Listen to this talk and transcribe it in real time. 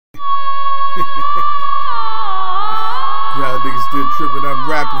Still tripping up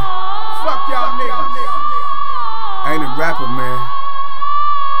rapping. Fuck y'all niggas. I ain't a rapper, man.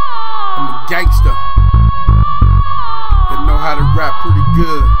 I'm a gangster that know how to rap pretty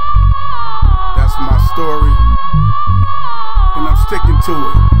good. That's my story, and I'm sticking to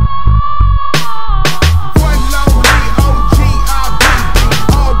it. One lonely OG I be,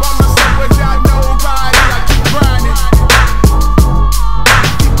 all by myself without nobody. I keep grinding,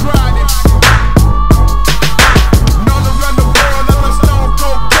 keep grinding. Known to run the world, I'm a stone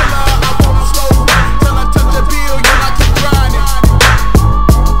cold killer. I won't slow till I touch a billion. I keep grinding,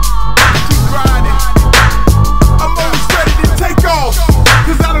 keep grinding. I'm always ready to take off,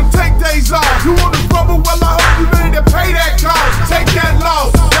 cause I don't take days off. You wanna rumble? Well, I hope you ready to pay that cost. Take that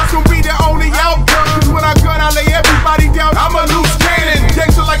loss, that's gonna be the only outcome. Cause when I gun, I lay everybody down. I'm a loose cannon,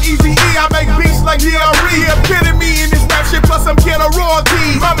 gangster like Easy E. I make beats like DRE. Epitome in this rap shit, plus I'm killer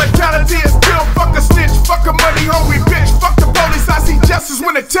royalty. My mentality is kill, fuck a snitch, fuck a money hungry bitch. Fuck the police, I see justice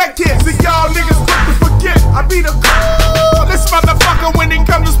when the tech hits. See y'all niggas quick to forget, I be the coolest motherfucker when it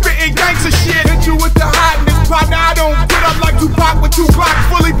comes to spitting gangster shit. Hit you with the hotness, partner, I don't get up like Tupac with 2 Glock.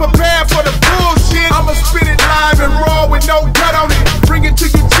 Fully prepared for the bullshit. I'ma spit it live and raw with no cut on it. Bring it to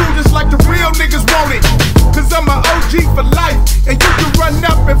you true just like the real niggas want it. Cause I'm an OG for life, and you can run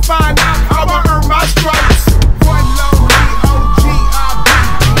up and find out how I earn my stripes. One lonely OG I be,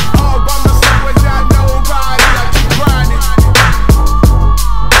 all by myself without nobody. I keep grinding,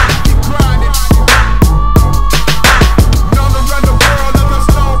 keep grinding. Known to run the world, I'm a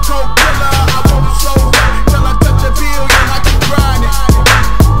stone cold killer. I won't slow till I touch a billion. I keep grinding,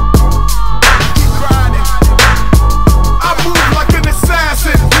 keep grinding. I move like an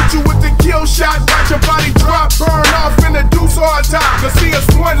assassin, hit you with the kill shot, watch your body drop, burn off in a deuce hard time. Cause see us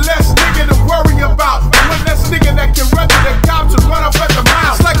one less nigga to worry about, one less nigga that can run to the cops and run up at the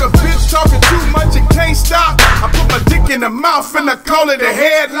mouth. It's like a bitch talking too much and can't stop. I put my dick in the mouth and I call it a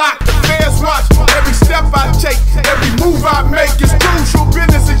headlock. The fans watch every step I take, every move I make is crucial,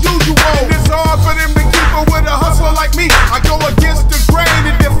 business as usual. And it's hard for them to keep up with a hustler like me. I go against the grain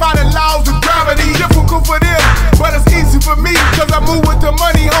and defy the laws of gravity. Difficult for them, but it's easy for me, cause I move with the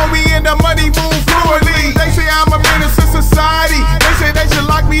money, homie, and the money moves fluidly. They say I'm a menace to society, they say they should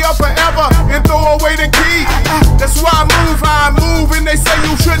lock me up forever and throw away the key. That's why I move how I move, and they say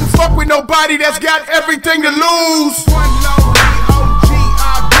you shouldn't fuck with nobody that's got everything to lose. One lonely OG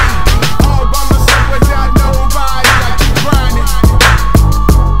I be, all by myself without nobody. I keep grinding,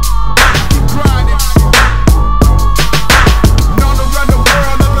 keep grinding. Known to run the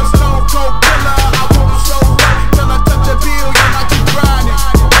world, I'm a stone cold killer. I won't slow till I touch a billion. I keep grinding,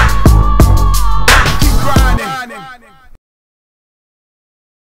 keep grinding.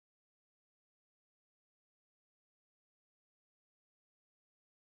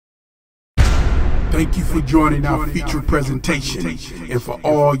 Thank you for joining our feature presentation. And for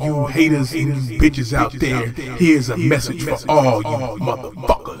all you haters and you bitches out there, here's a message for all you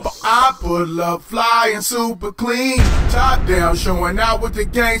motherfuckers. I pull up fly and super clean, top down showing out with the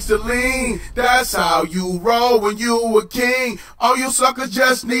gangster lean. That's how you roll when you a king. All you suckers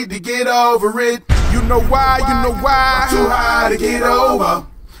just need to get over it. You know why, you know why. I'm too high to get over,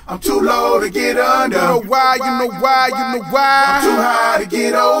 I'm too low to get under. You know why, you know why, you know why. I'm too high to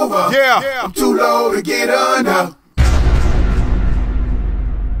get over, yeah. I'm too low to get under.